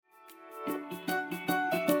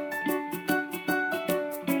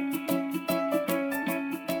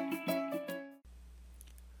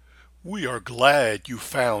We are glad you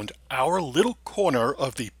found our little corner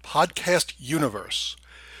of the podcast universe.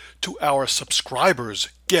 To our subscribers,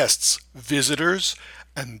 guests, visitors,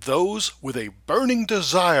 and those with a burning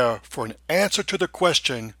desire for an answer to the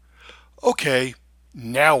question, okay,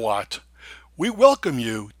 now what? We welcome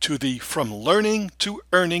you to the From Learning to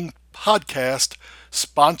Earning podcast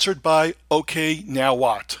sponsored by OK Now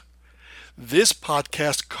What. This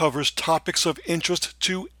podcast covers topics of interest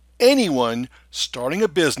to anyone starting a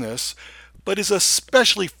business, but is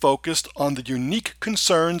especially focused on the unique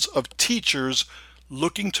concerns of teachers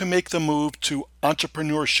looking to make the move to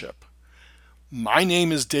entrepreneurship. My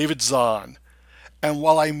name is David Zahn, and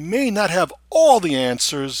while I may not have all the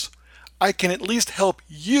answers, I can at least help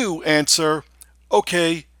you answer,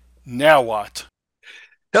 okay, now what?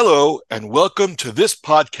 Hello, and welcome to this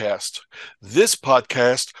podcast. This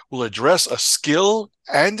podcast will address a skill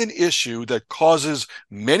and an issue that causes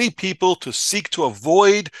many people to seek to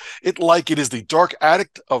avoid it like it is the dark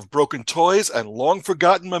attic of broken toys and long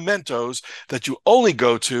forgotten mementos that you only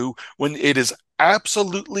go to when it is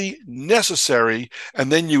absolutely necessary, and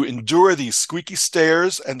then you endure these squeaky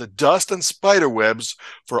stairs and the dust and spider webs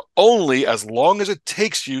for only as long as it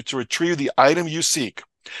takes you to retrieve the item you seek.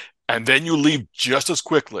 And then you leave just as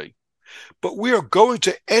quickly. But we are going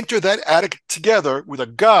to enter that attic together with a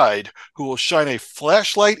guide who will shine a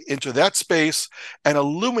flashlight into that space and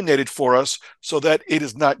illuminate it for us so that it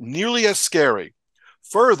is not nearly as scary.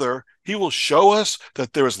 Further, he will show us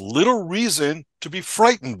that there is little reason to be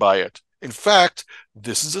frightened by it. In fact,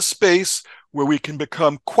 this is a space where we can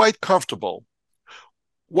become quite comfortable.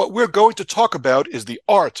 What we're going to talk about is the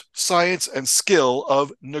art, science, and skill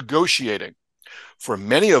of negotiating. For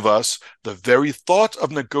many of us, the very thought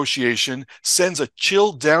of negotiation sends a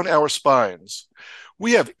chill down our spines.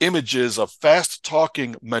 We have images of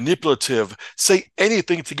fast-talking, manipulative, say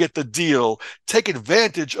anything to get the deal, take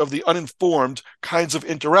advantage of the uninformed kinds of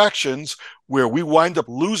interactions where we wind up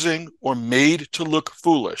losing or made to look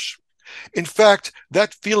foolish. In fact,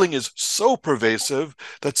 that feeling is so pervasive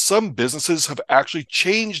that some businesses have actually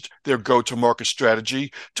changed their go-to-market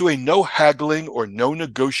strategy to a no haggling or no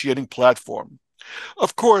negotiating platform.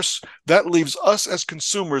 Of course, that leaves us as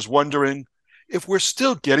consumers wondering if we're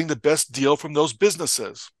still getting the best deal from those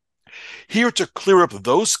businesses. Here to clear up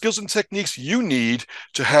those skills and techniques you need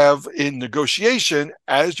to have in negotiation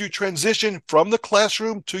as you transition from the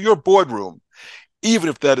classroom to your boardroom, even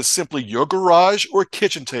if that is simply your garage or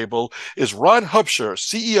kitchen table, is Ron Hupsher,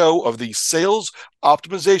 CEO of the Sales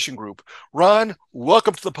Optimization Group. Ron,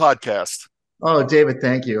 welcome to the podcast. Oh, David,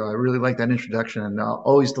 thank you. I really like that introduction, and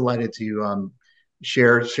always delighted to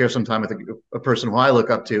share some time with a person who I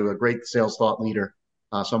look up to, a great sales thought leader.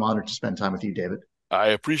 So I'm honored to spend time with you, David. I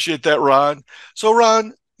appreciate that, Ron. So,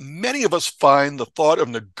 Ron, many of us find the thought of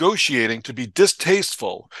negotiating to be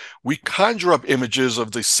distasteful. We conjure up images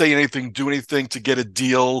of the say anything, do anything to get a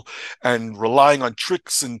deal and relying on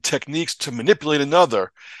tricks and techniques to manipulate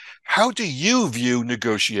another. How do you view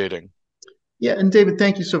negotiating? Yeah, and David,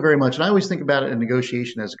 thank you so very much. And I always think about it in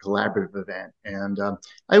negotiation as a collaborative event. And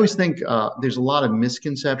I always think there's a lot of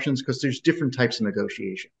misconceptions because there's different types of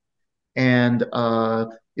negotiation. And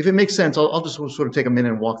if it makes sense, I'll just sort of take a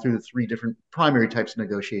minute and walk through the three different primary types of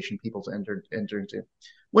negotiation people to enter into.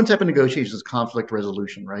 One type of negotiation is conflict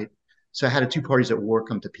resolution, right? So how do two parties at war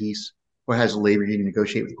come to peace? Or has a labor union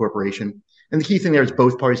negotiate with the corporation? And the key thing there is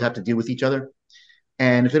both parties have to deal with each other.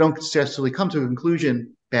 And if they don't successfully come to a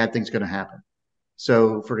conclusion, bad things going to happen.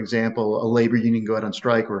 So, for example, a labor union can go out on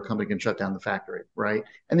strike or a company can shut down the factory, right?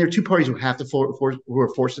 And there are two parties who have to who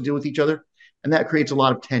are forced to deal with each other, and that creates a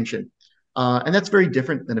lot of tension. And that's very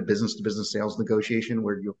different than a business-to-business sales negotiation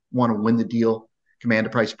where you want to win the deal, command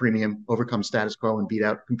a price premium, overcome status quo, and beat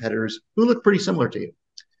out competitors who look pretty similar to you.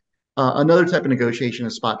 Another type of negotiation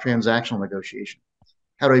is spot transactional negotiation.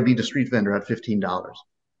 How do I beat a street vendor at $15?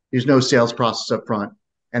 There's no sales process up front,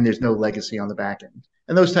 and there's no legacy on the back end.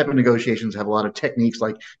 And those type of negotiations have a lot of techniques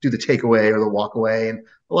like do the takeaway or the walk away, and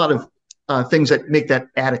a lot of things that make that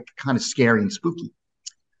attic kind of scary and spooky.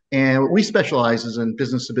 And what we specialize is in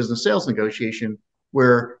business-to-business sales negotiation,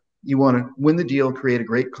 where you want to win the deal, create a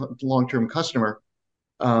great long-term customer.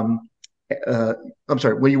 Where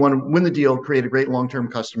you want to win the deal, create a great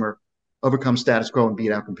long-term customer, overcome status quo, and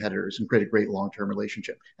beat out competitors, and create a great long-term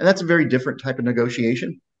relationship. And that's a very different type of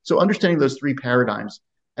negotiation. So understanding those three paradigms,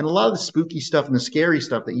 and a lot of the spooky stuff and the scary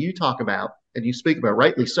stuff that you talk about and you speak about,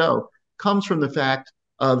 rightly so, comes from the fact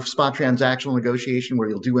of spot transactional negotiation where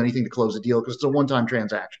you'll do anything to close a deal because it's a one-time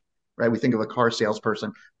transaction, right? We think of a car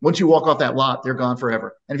salesperson. Once you walk off that lot, they're gone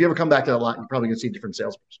forever. And if you ever come back to that lot, you're probably going to see a different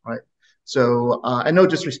salesperson, right? So, and no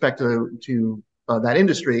disrespect to that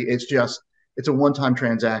industry, it's just It's a one-time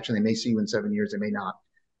transaction. They may see you in 7 years, they may not.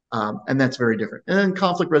 And that's very different. And then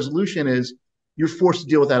conflict resolution is you're forced to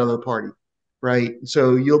deal with that other party, right?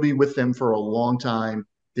 So you'll be with them for a long time.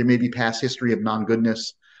 There may be past history of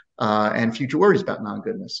non-goodness and future worries about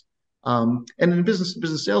non-goodness. And in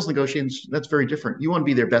business sales negotiations, that's very different. You want to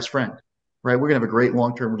be their best friend, right? We're going to have a great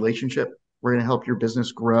long-term relationship. We're going to help your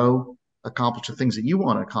business grow, accomplish the things that you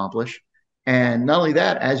want to accomplish. And not only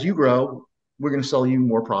that, as you grow, we're going to sell you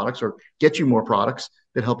more products or get you more products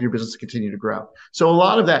that help your business continue to grow. So a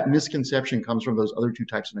lot of that misconception comes from those other two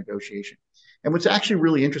types of negotiation. And what's actually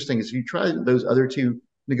really interesting is if you try those other two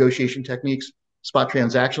negotiation techniques, spot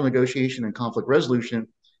transactional negotiation and conflict resolution,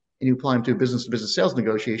 and you apply them to a business sales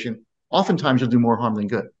negotiation, oftentimes you'll do more harm than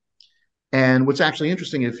good. And what's actually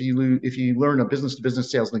interesting, if you learn a business to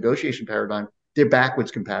business sales negotiation paradigm, they're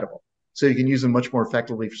backwards compatible. So you can use them much more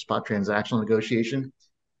effectively for spot transactional negotiation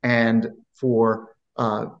and for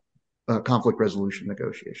conflict resolution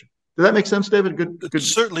negotiation. Does that make sense, David? Good. It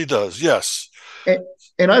certainly does. Yes. And,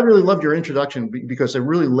 and I really loved your introduction because it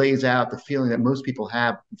really lays out the feeling that most people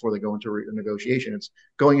have before they go into a negotiation. It's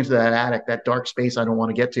going into that attic, that dark space I don't want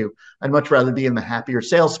to get to. I'd much rather be in the happier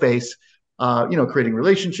sales space, creating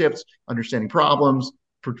relationships, understanding problems,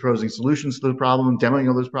 proposing solutions to the problem,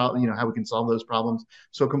 demoing those problems, how we can solve those problems.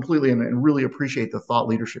 So completely and really appreciate the thought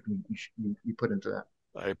leadership you put into that.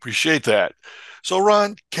 I appreciate that. So,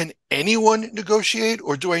 Ron, can anyone negotiate,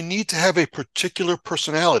 or do I need to have a particular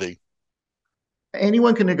personality?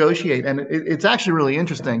 Anyone can negotiate, and it's actually really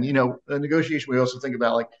interesting. A negotiation we also think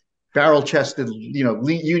about like barrel-chested,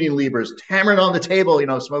 union leaders hammering on the table,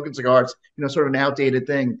 smoking cigars, sort of an outdated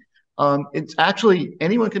thing. It's actually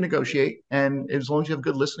anyone can negotiate, and as long as you have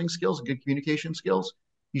good listening skills and good communication skills,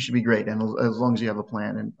 you should be great. And as long as you have a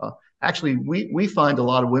plan, and actually, we find a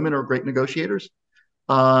lot of women are great negotiators.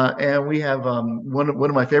 And we have one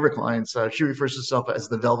of my favorite clients. She refers to herself as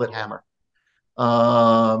the Velvet Hammer.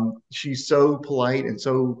 She's so polite and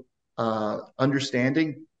so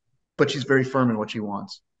understanding, but she's very firm in what she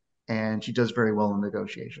wants, and she does very well in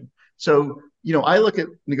negotiation. So, I look at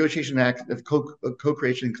negotiation act of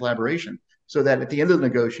co-creation and collaboration, so that at the end of the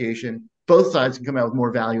negotiation, both sides can come out with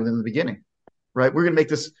more value than in the beginning, right? We're going to make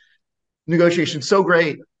this negotiation so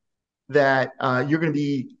great that you're going to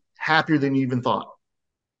be happier than you even thought.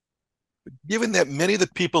 Given that many of the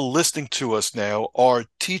people listening to us now are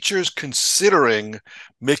teachers considering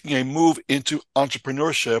making a move into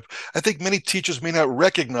entrepreneurship, I think many teachers may not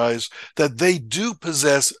recognize that they do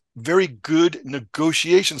possess very good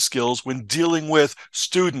negotiation skills when dealing with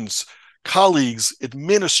students, colleagues,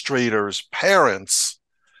 administrators, parents.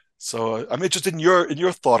 So I'm interested in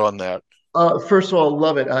your thought on that. First of all,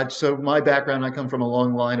 love it. So my background, I come from a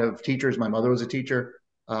long line of teachers. My mother was a teacher.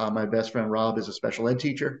 My best friend Rob is a special ed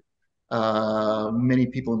teacher. Many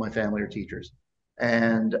people in my family are teachers,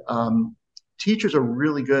 and teachers are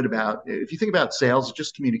really good about, if you think about sales, it's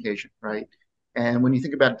just communication, right? And when you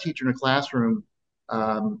think about a teacher in a classroom,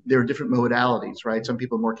 there are different modalities, right? Some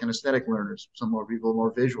people are more kinesthetic learners, some more people are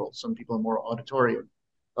more visual, some people are more auditory,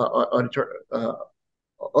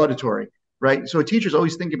 right? So a teacher's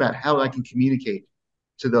always thinking about how I can communicate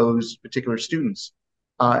to those particular students,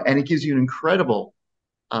 and it gives you an incredible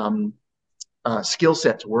skill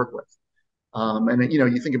set to work with. And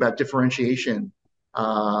you think about differentiation,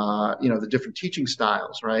 the different teaching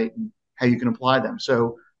styles, right? And how you can apply them.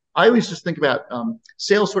 So I always just think about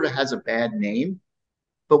sales sort of has a bad name,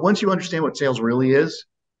 but once you understand what sales really is,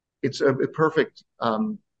 it's a perfect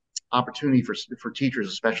opportunity for teachers,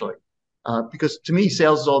 especially because to me,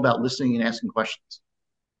 sales is all about listening and asking questions,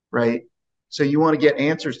 right? So you want to get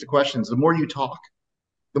answers to questions. The more you talk,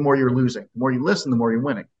 the more you're losing. The more you listen, the more you're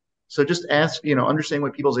winning. So just ask, understand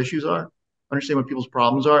what people's issues are, understand what people's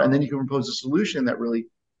problems are, and then you can propose a solution that really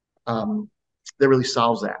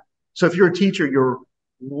solves that. So if you're a teacher, you're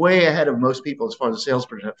way ahead of most people as far as the sales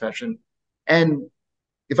profession. And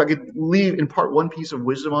if I could leave in part one piece of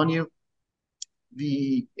wisdom on you,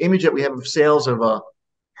 the image that we have of sales of a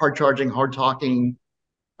hard charging, hard talking,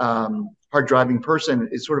 hard driving person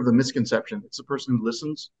is sort of the misconception. It's the person who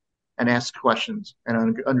listens and asks questions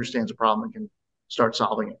and understands a problem and can start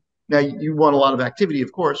solving it. Now, you want a lot of activity,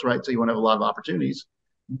 of course, right? So you want to have a lot of opportunities,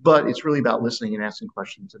 but it's really about listening and asking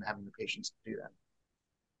questions and having the patience to do that.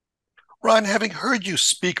 Ron, having heard you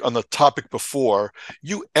speak on the topic before,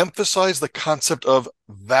 you emphasize the concept of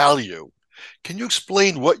value. Can you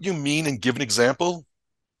explain what you mean and give an example?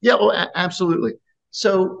 Yeah, well, absolutely.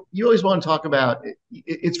 So you always want to talk about,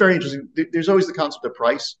 it's very interesting. There's always the concept of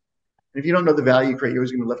price. And if you don't know the value you create, you're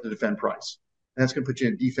always going to be left to defend price. And that's going to put you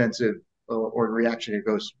in a defensive or reactionary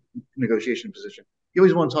negotiation position. You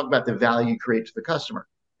always want to talk about the value you create to the customer.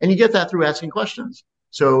 And you get that through asking questions.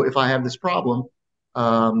 So if I have this problem,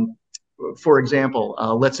 um, for example,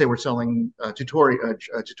 let's say we're selling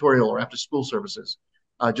tutorial or after school services,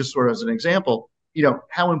 just sort of as an example,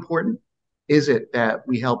 how important is it that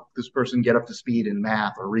we help this person get up to speed in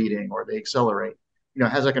math or reading, or they accelerate?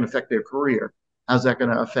 How's that going to affect their career? How's that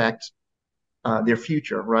going to affect their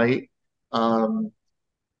future, right? Um,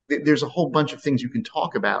 there's a whole bunch of things you can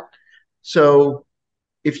talk about. So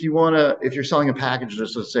if you're selling a package,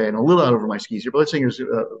 just let's say, and a little out over my skis here, but let's say there's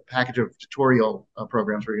a package of tutorial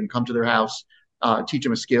programs where you're going to come to their house, teach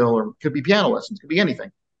them a skill, or it could be piano lessons, it could be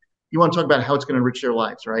anything. You want to talk about how it's going to enrich their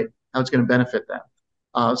lives, right? How it's going to benefit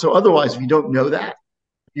them. So otherwise, if you don't know that,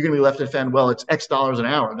 you're going to be left to defend, well, it's X dollars an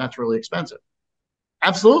hour, and that's really expensive.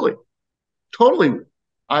 Absolutely. Totally.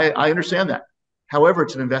 I understand that. However,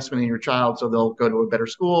 it's an investment in your child, so they'll go to a better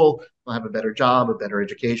school, they'll have a better job, a better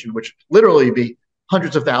education, which literally be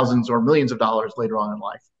hundreds of thousands or millions of dollars later on in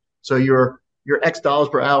life. So your X dollars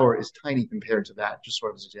per hour is tiny compared to that, just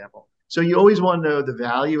sort of as an example. So you always want to know the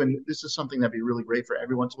value, and this is something that'd be really great for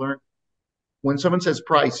everyone to learn. When someone says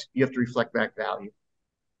price, you have to reflect back value,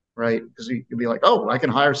 right? Because you'd be like, oh, I can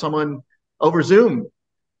hire someone over Zoom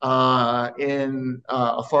in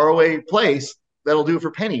a faraway place that'll do it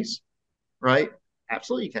for pennies, right?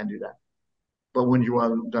 Absolutely, you can do that. But when you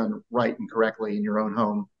want it done right and correctly in your own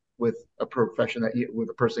home with a profession with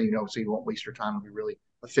a person so you won't waste your time and be really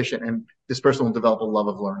efficient, and this person will develop a love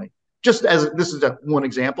of learning. Just as this is one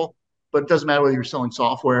example, but it doesn't matter whether you're selling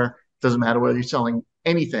software, it doesn't matter whether you're selling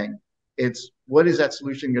anything. It's what is that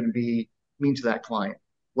solution going to mean to that client?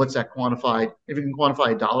 What's that quantified? If you can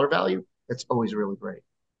quantify a dollar value, that's always really great.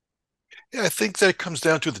 Yeah, I think that it comes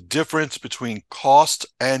down to the difference between cost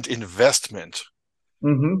and investment.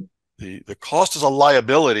 Mm-hmm. The cost is a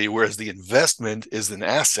liability, whereas the investment is an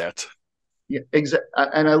asset. Yeah, exactly.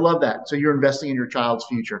 And I love that. So you're investing in your child's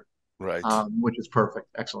future, Right. which is perfect.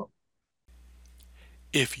 Excellent.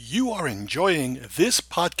 If you are enjoying this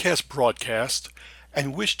podcast broadcast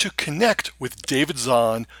and wish to connect with David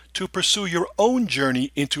Zahn to pursue your own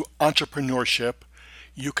journey into entrepreneurship,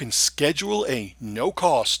 you can schedule a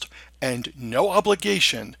no-cost and no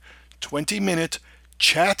obligation 20-minute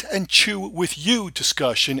chat and chew with you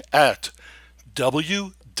discussion at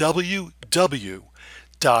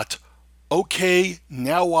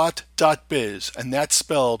www.okaynowwhat.biz, and that's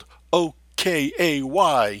spelled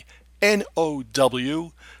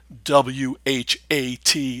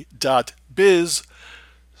OKAYNOWWHAT.biz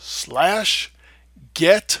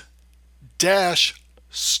 /get dash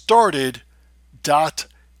started dot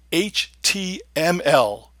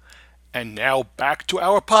html. And now back to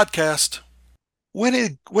our podcast.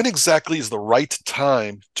 When exactly is the right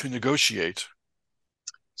time to negotiate?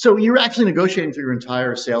 So you're actually negotiating through your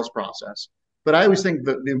entire sales process. But I always think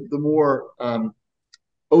that the more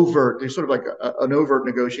overt, there's sort of like an overt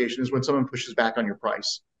negotiation is when someone pushes back on your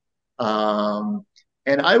price. And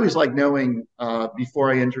I always like knowing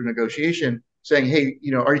before I enter negotiation, saying, hey,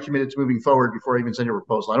 are you committed to moving forward before I even send your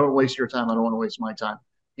proposal? I don't want to waste your time. I don't want to waste my time.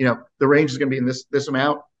 The range is going to be in this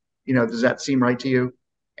amount. Does that seem right to you?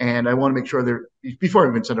 And I want to make sure before I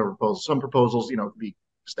even send a proposal. Some proposals, could be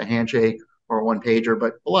just a handshake or a one pager,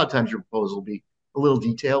 but a lot of times your proposal will be a little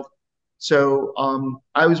detailed. So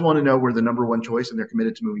I always want to know we're the number one choice and they're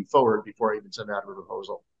committed to moving forward before I even send out a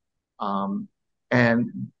proposal. And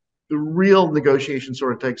the real negotiation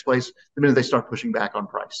sort of takes place the minute they start pushing back on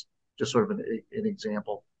price. Just sort of an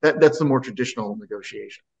example. That's the more traditional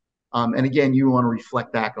negotiation. And again, you want to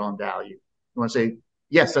reflect back on value. You want to say,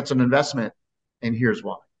 yes, that's an investment, and here's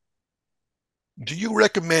why. Do you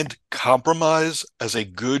recommend compromise as a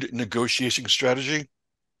good negotiation strategy?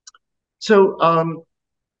 So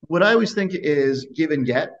what I always think is give and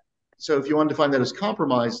get. So if you want to define that as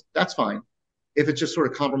compromise, that's fine. If it's just sort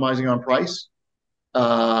of compromising on price,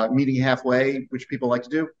 meeting halfway, which people like to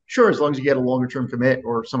do, sure, as long as you get a longer term commit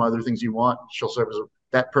or some other things you want,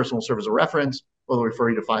 that person will serve as a reference, or they'll refer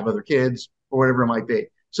you to 5 other kids or whatever it might be.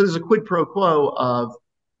 So there's a quid pro quo of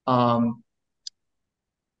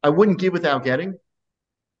I wouldn't give without getting.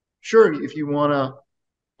 Sure, if you want to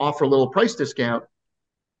offer a little price discount,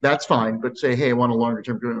 that's fine. But say, hey, I want a longer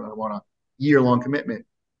term commitment. I want a year-long commitment.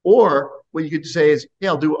 Or what you could say is,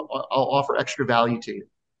 yeah, I'll offer extra value to you.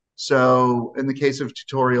 So in the case of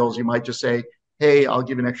tutorials, you might just say, hey, I'll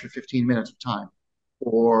give an extra 15 minutes of time.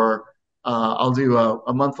 Or I'll do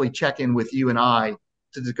a monthly check-in with you and I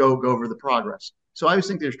to go over the progress. So I always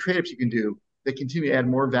think there's trade-offs you can do that continue to add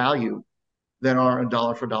more value than are a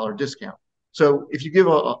dollar for dollar discount. So if you give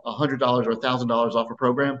 $100 or $1,000 off a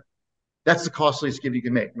program, that's the costliest give you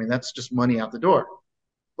can make. I mean, that's just money out the door.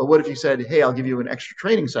 But what if you said, hey, I'll give you an extra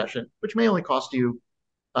training session, which may only cost you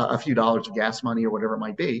a few dollars of gas money or whatever it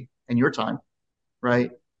might be, and your time,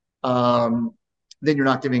 right? Um, then you're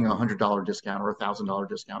not giving $100 discount or $1,000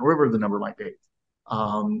 discount, or whatever the number might be.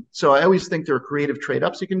 So I always think there are creative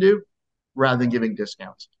trade-ups you can do rather than giving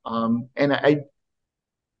discounts. And I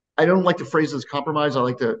don't like to phrase it as compromise. I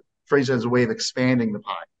like to phrase it as a way of expanding the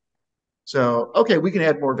pie. So, okay, we can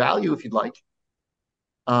add more value if you'd like.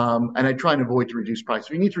 And I try and avoid to reduce price.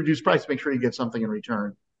 If you need to reduce price, make sure you get something in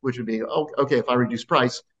return, which would be, oh, okay, if I reduce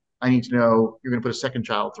price, I need to know you're going to put a second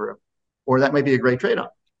child through. Or that might be a great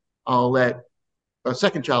trade-off. I'll let a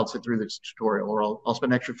second child sit through this tutorial, or I'll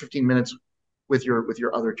spend an extra 15 minutes with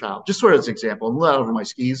your other child. Just sort of as an example. I'm a little over my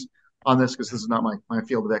skis on this because this is not my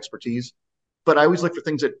field of expertise. But I always look for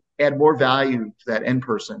things that add more value to that end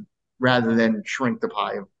person rather than shrink the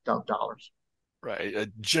pie of dollars. Right.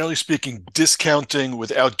 Generally speaking, discounting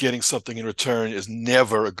without getting something in return is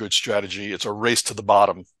never a good strategy. It's a race to the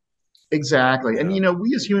bottom. Exactly. And, Yeah.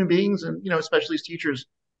 we as human beings and, especially as teachers,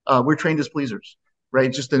 we're trained as pleasers, right?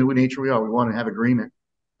 It's just the nature we are. We want to have agreement.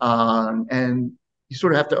 And you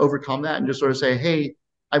sort of have to overcome that and just sort of say, hey,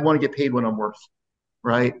 I want to get paid what I'm worth,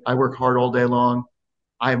 right? I work hard all day long.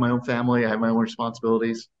 I have my own family. I have my own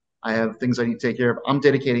responsibilities. I have things I need to take care of. I'm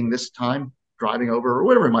dedicating this time driving over or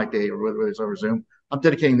whatever it might be, or whether it's over Zoom. I'm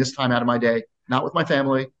dedicating this time out of my day, not with my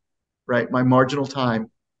family, right? My marginal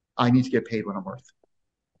time. I need to get paid what I'm worth.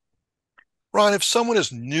 Ron, if someone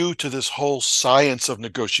is new to this whole science of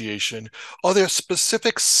negotiation, are there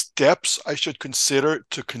specific steps I should consider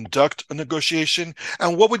to conduct a negotiation?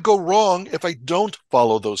 And what would go wrong if I don't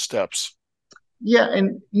follow those steps? Yeah,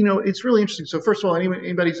 and it's really interesting. So first of all,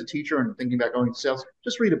 anybody's a teacher and thinking about going to sales,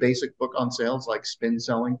 just read a basic book on sales, like Spin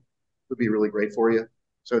Selling, would be really great for you.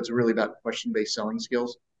 So it's really about question-based selling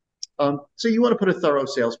skills. So you want to put a thorough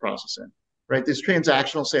sales process in, right? There's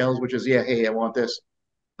transactional sales, which is, yeah, hey, I want this,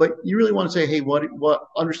 but you really want to say, hey,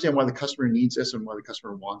 understand why the customer needs this and why the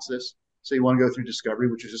customer wants this. So you want to go through discovery,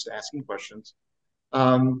 which is just asking questions.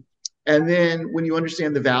 Um, and then when you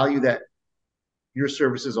understand the value that your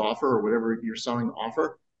services offer or whatever you're selling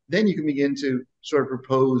offer, then you can begin to sort of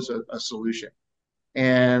propose a solution.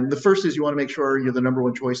 And the first is you want to make sure you're the number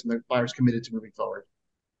one choice and the buyer's committed to moving forward,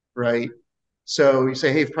 right? So you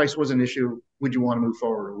say, hey, if price was an issue, would you want to move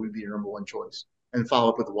forward or would it be your number one choice? And follow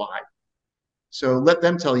up with why. So let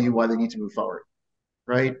them tell you why they need to move forward,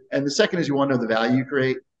 right? And the second is you want to know the value you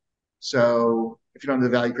create. So if you don't know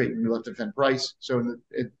the value you create, you can be left to defend price. So in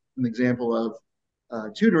an example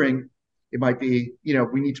of tutoring, it might be,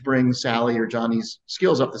 we need to bring Sally or Johnny's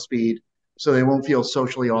skills up to speed so they won't feel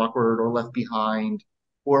socially awkward or left behind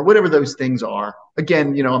or whatever those things are.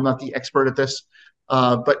 Again, I'm not the expert at this,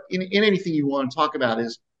 but in anything you want to talk about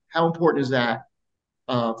is how important is that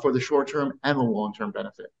for the short term and the long term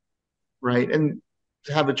benefit, right? And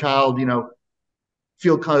to have a child,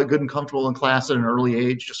 feel kind of good and comfortable in class at an early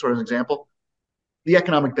age, just sort of an example, the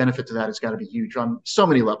economic benefit to that has got to be huge on so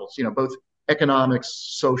many levels, both economics,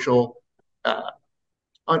 social, uh,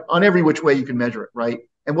 on every which way you can measure it, right?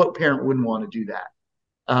 And what parent wouldn't want to do that?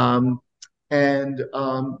 And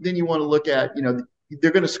then you want to look at,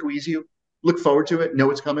 they're going to squeeze you. Look forward to it. Know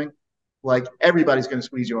it's coming. Like everybody's going to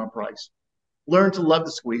squeeze you on price. Learn to love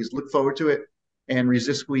the squeeze. Look forward to it, and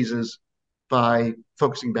resist squeezes by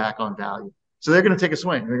focusing back on value. So they're going to take a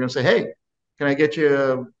swing. They're going to say, "Hey, can I get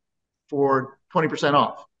you for 20%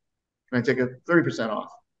 off? Can I take a 30%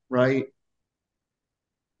 off?" Right?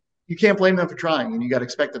 You can't blame them for trying, and you got to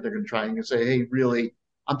expect that they're going to try. And you can say, "Hey, really,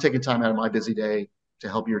 I'm taking time out of my busy day to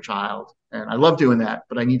help your child, and I love doing that,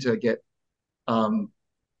 but I need to get um,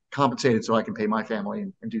 compensated so I can pay my family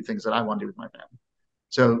and do things that I want to do with my family."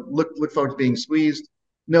 So look forward to being squeezed.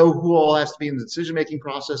 Know who all has to be in the decision making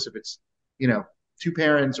process. If it's two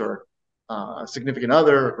parents or a significant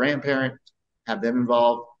other, a grandparent, have them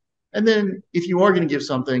involved. And then if you are going to give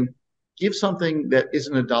something that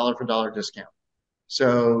isn't a dollar for dollar discount.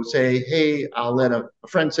 So say, hey, I'll let a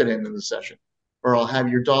friend sit in the session, or I'll have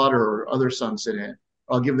your daughter or other son sit in.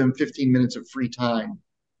 I'll give them 15 minutes of free time.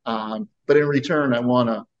 But in return, I want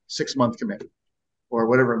a 6-month commitment or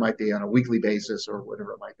whatever it might be on a weekly basis or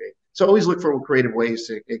whatever it might be. So always look for creative ways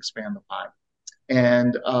to expand the pie,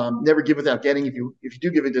 and never give without getting. If you do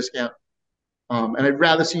give a discount, and I'd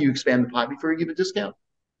rather see you expand the pie before you give a discount,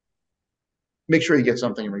 make sure you get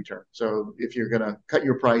something in return. So if you're going to cut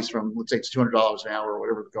your price from, let's say it's $200 an hour or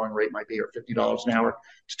whatever the going rate might be, or $50 an hour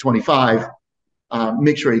to 25,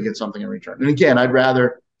 make sure you get something in return. And again, I'd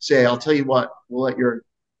rather say, I'll tell you what, we'll let your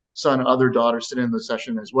son or other daughter sit in the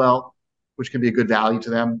session as well, which can be a good value to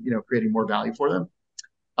them, creating more value for them.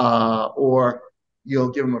 Or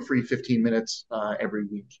you'll give them a free 15 minutes every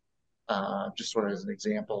week, just sort of as an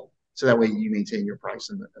example. so that way you maintain your price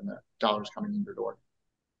and the dollars coming in your door.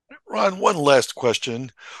 Ron, one last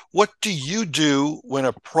question. What do you do when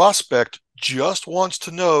a prospect just wants to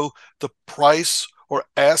know the price or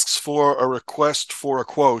asks for a request for a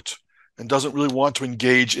quote and doesn't really want to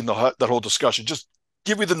engage in that whole discussion? Just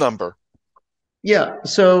give me the number. Yeah.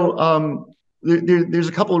 So there's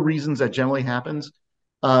a couple of reasons that generally happens.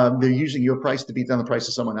 They're using your price to beat down the price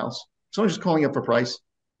of someone else. Someone's just calling up for price,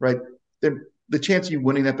 right? The chance of you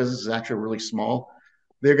winning that business is actually really small.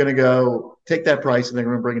 They're going to go take that price and they're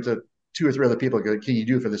going to bring it to two or three other people and go, can you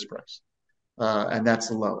do it for this price? And that's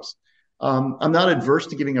the lowest. I'm not adverse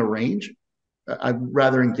to giving a range. I'd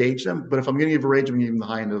rather engage them. But if I'm going to give a range, I'm going to give them the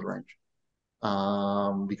high end of the range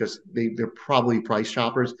because they're probably price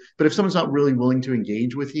shoppers. But if someone's not really willing to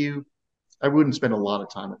engage with you, I wouldn't spend a lot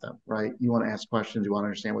of time with them, right? You want to ask questions, you want to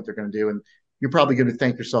understand what they're going to do, and you're probably going to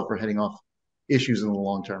thank yourself for heading off issues in the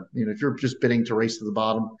long term. If you're just bidding to race to the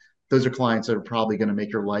bottom, those are clients that are probably going to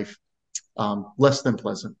make your life less than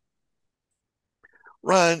pleasant.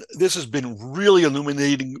 Ron, this has been really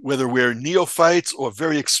illuminating, whether we're neophytes or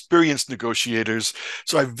very experienced negotiators.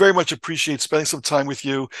 So I very much appreciate spending some time with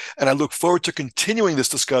you, and I look forward to continuing this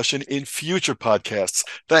discussion in future podcasts.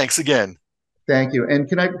 Thanks again. Thank you. And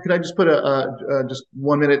could I just put a just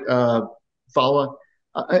 1 minute follow up?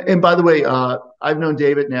 And by the way, I've known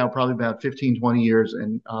David now probably about 15, 20 years,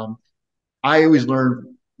 and I always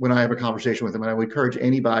learn when I have a conversation with him. And I would encourage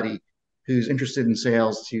anybody who's interested in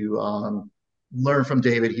sales to learn from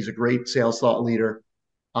David. He's a great sales thought leader.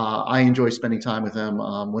 I enjoy spending time with him.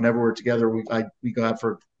 Whenever we're together, we go out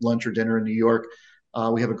for lunch or dinner in New York.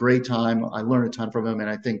 We have a great time. I learn a ton from him, and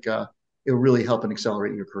I think it'll really help and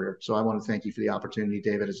accelerate your career. So I want to thank you for the opportunity,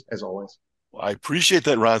 David, as always. Well, I appreciate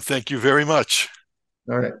that, Ron. Thank you very much.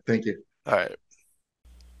 All right. Thank you. All right.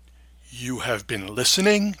 You have been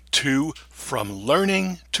listening to From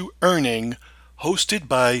Learning to Earning, hosted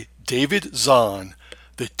by David Zahn,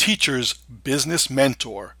 the teacher's business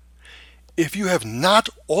mentor. If you have not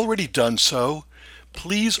already done so,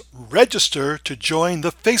 please register to join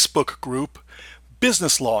the Facebook group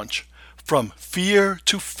Business Launch, From Fear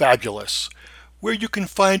to Fabulous, where you can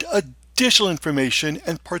find additional information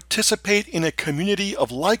and participate in a community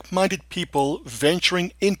of like-minded people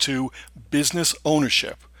venturing into business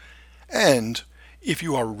ownership. And if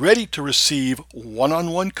you are ready to receive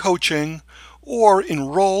one-on-one coaching or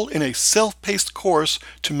enroll in a self-paced course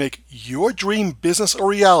to make your dream business a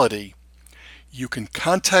reality, you can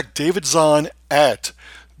contact David Zahn at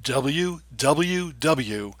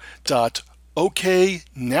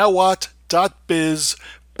www.oknowwhat.biz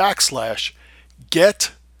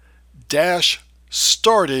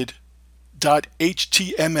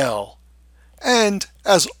 /get-started.html. And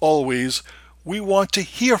as always, we want to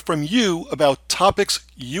hear from you about topics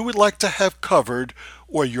you would like to have covered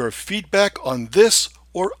or your feedback on this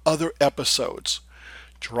or other episodes.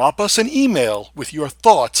 Drop us an email with your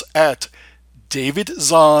thoughts at David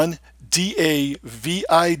Zahn,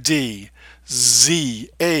 DAVIDZAHN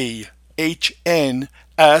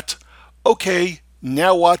at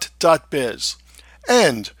oknowwhat.biz.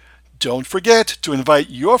 And don't forget to invite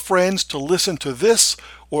your friends to listen to this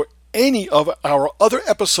or any of our other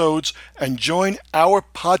episodes and join our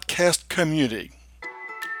podcast community.